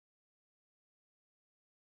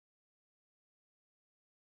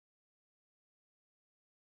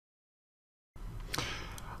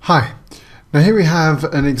Hi, now here we have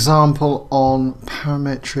an example on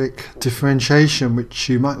parametric differentiation which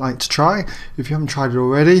you might like to try. If you haven't tried it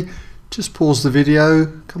already, just pause the video,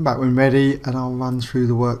 come back when ready and I'll run through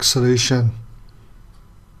the work solution.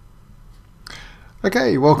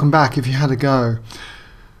 Okay, welcome back if you had a go.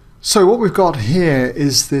 So what we've got here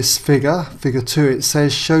is this figure 2. It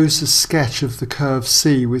says shows a sketch of the curve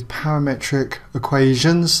C with parametric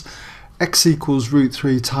equations x equals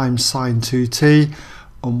 √3 times sine 2t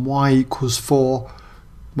and y equals 4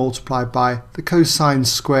 multiplied by the cosine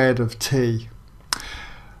squared of t.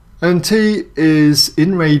 And t is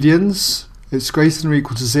in radians, it's greater than or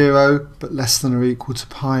equal to 0 but less than or equal to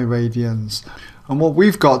pi radians. And what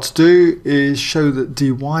we've got to do is show that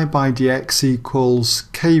dy by dx equals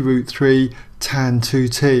k √3 tan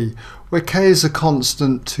 2t, where k is a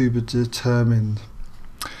constant to be determined.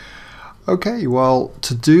 Okay, well,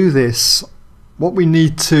 to do this, what we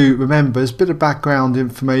need to remember is a bit of background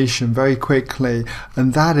information very quickly,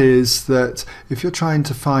 and that is that if you're trying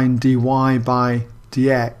to find dy by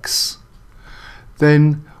dx,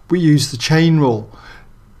 then we use the chain rule.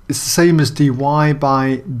 It's the same as dy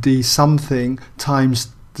by d something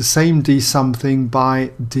times the same d something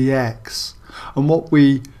by dx. And what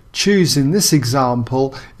we choose in this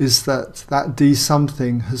example is that that d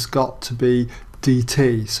something has got to be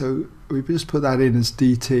dt. So we just put that in as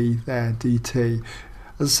dt there, dt.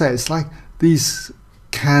 As I say, it's like these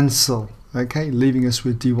cancel, okay, leaving us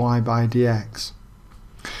with dy by dx.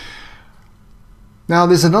 Now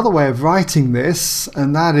there's another way of writing this,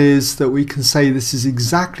 and that is that we can say this is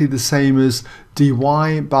exactly the same as dy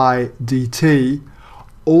by dt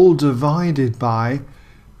all divided by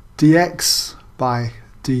dx by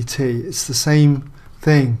dt. It's the same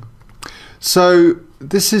thing. So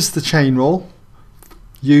this is the chain rule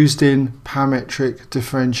used in parametric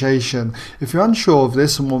differentiation. If you're unsure of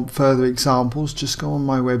this and want further examples, just go on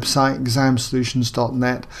my website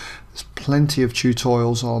ExamSolutions.net. There's plenty of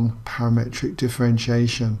tutorials on parametric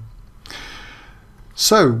differentiation.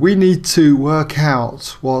 So we need to work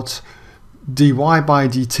out what dy by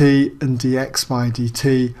dt and dx by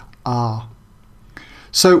dt are.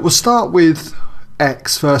 So we'll start with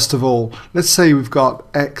x first of all. Let's say we've got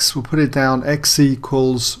x, we'll put it down, x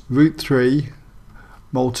equals √3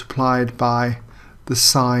 multiplied by the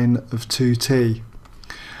sine of 2t.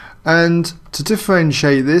 And to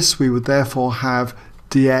differentiate this, we would therefore have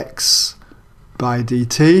dx by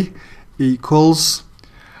dt equals,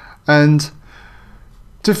 and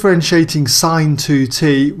differentiating sine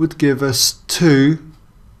 2t would give us 2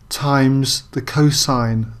 times the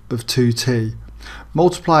cosine of 2t.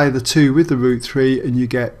 Multiply the 2 with the √3 and you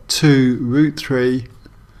get 2 √3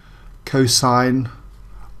 cosine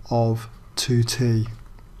of 2t.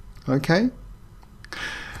 Okay,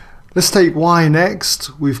 let's take y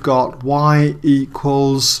next. We've got y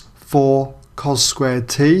equals 4 cos squared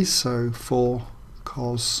t, so 4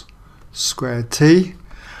 cos squared t,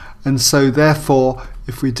 and so therefore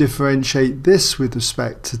if we differentiate this with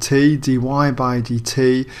respect to t, dy by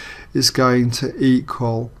dt is going to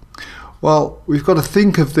equal, well, we've got to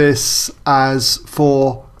think of this as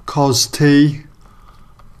 4 cos t,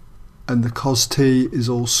 and the cos t is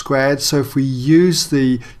all squared. So if we use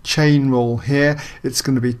the chain rule here, it's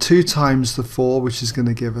going to be 2 times the 4, which is going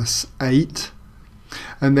to give us 8.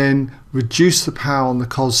 And then reduce the power on the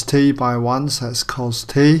cos t by 1, so that's cos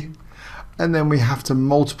t. And then we have to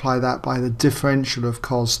multiply that by the differential of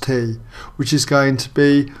cos t, which is going to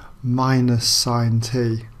be minus sine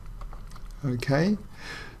t. Okay,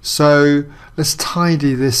 so let's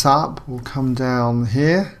tidy this up. We'll come down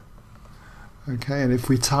here. Okay, and if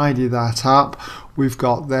we tidy that up, we've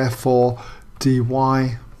got therefore dy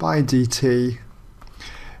by dt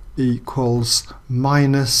equals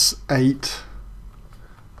minus 8,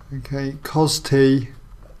 okay, cos t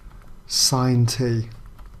sine t.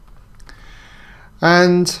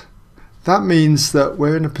 And that means that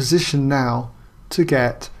we're in a position now to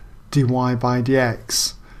get dy by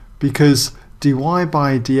dx, because dy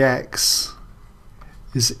by dx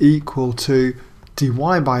is equal to dy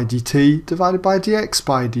by dt divided by dx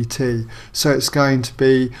by dt. So it's going to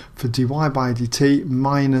be, for dy by dt,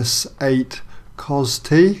 minus 8 cos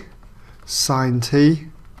t sine t,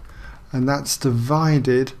 and that's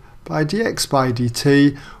divided by dx by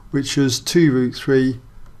dt, which is 2 √3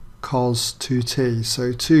 cos 2t.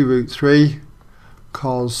 So 2 √3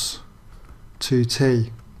 cos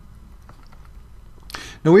 2t.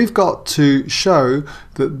 Now we've got to show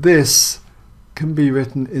that this can be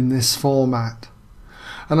written in this format.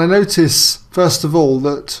 And I notice first of all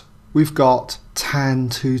that we've got tan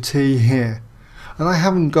 2t here, and I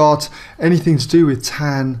haven't got anything to do with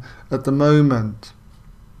tan at the moment.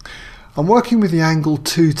 I'm working with the angle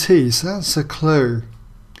 2t, so that's a clue.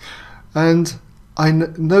 And I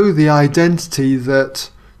know the identity that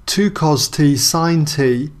 2 cos t sine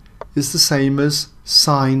t is the same as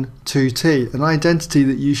sine 2t, an identity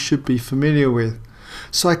that you should be familiar with.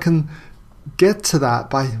 So I can get to that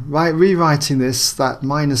by rewriting this, that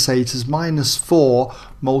minus 8 as minus 4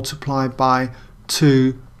 multiplied by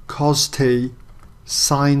 2 cos t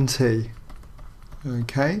sine t.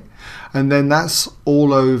 Okay, and then that's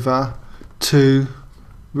all over 2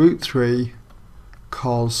 root 3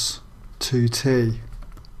 cos 2t.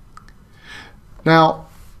 Now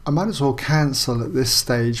I might as well cancel at this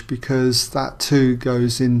stage because that 2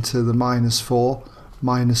 goes into the minus 4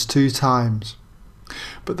 minus 2 times.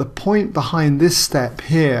 But the point behind this step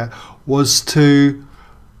here was to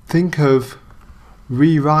think of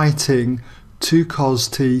rewriting 2 cos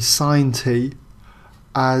t sine t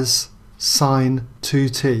as sine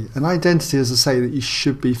 2t, an identity, as I say, that you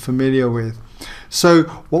should be familiar with. So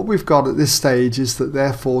what we've got at this stage is that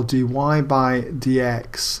therefore dy by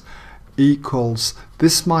dx equals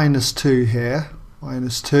this minus 2 here,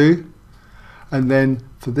 minus 2, and then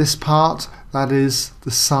for this part that is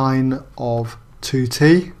the sine of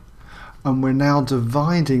 2t, and we're now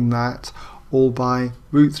dividing that all by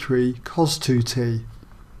root 3 cos 2t,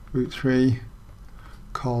 root 3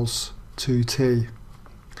 cos 2t.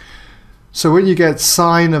 So when you get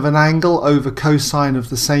sine of an angle over cosine of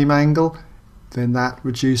the same angle, then that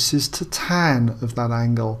reduces to tan of that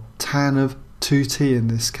angle, tan of 2t in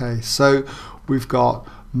this case. So we've got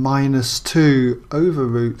minus 2 over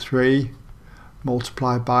root 3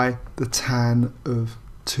 multiplied by the tan of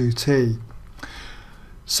 2t.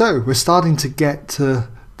 So we're starting to get to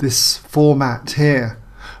this format here,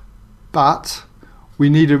 but we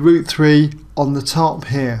need a root 3 on the top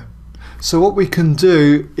here. So what we can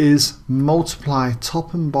do is multiply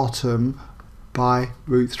top and bottom by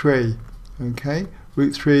root 3. Okay,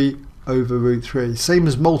 root 3 over root 3, same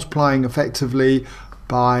as multiplying effectively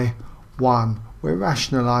by 1. We're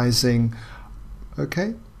rationalizing.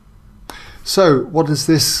 Okay, so what does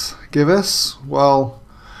this give us? Well,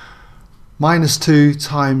 minus 2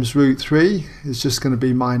 times root 3 is just going to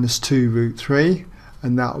be minus 2 root 3,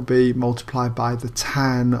 and that will be multiplied by the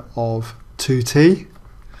tan of 2t.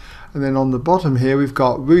 And then on the bottom here we've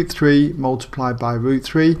got root 3 multiplied by root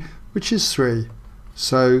 3, which is 3.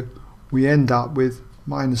 So we end up with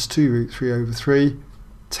minus 2 root 3 over 3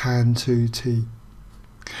 tan 2t.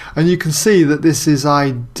 And you can see that this is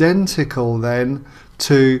identical then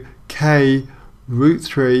to k root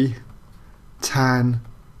 3 tan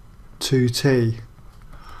 2t.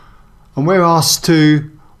 And we're asked to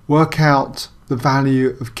work out the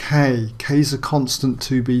value of k. K is a constant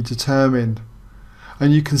to be determined.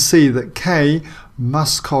 And you can see that k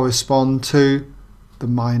must correspond to the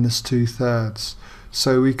minus 2/3.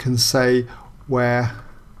 So we can say where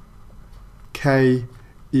k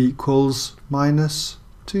equals minus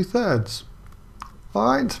 2/3.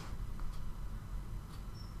 Alright.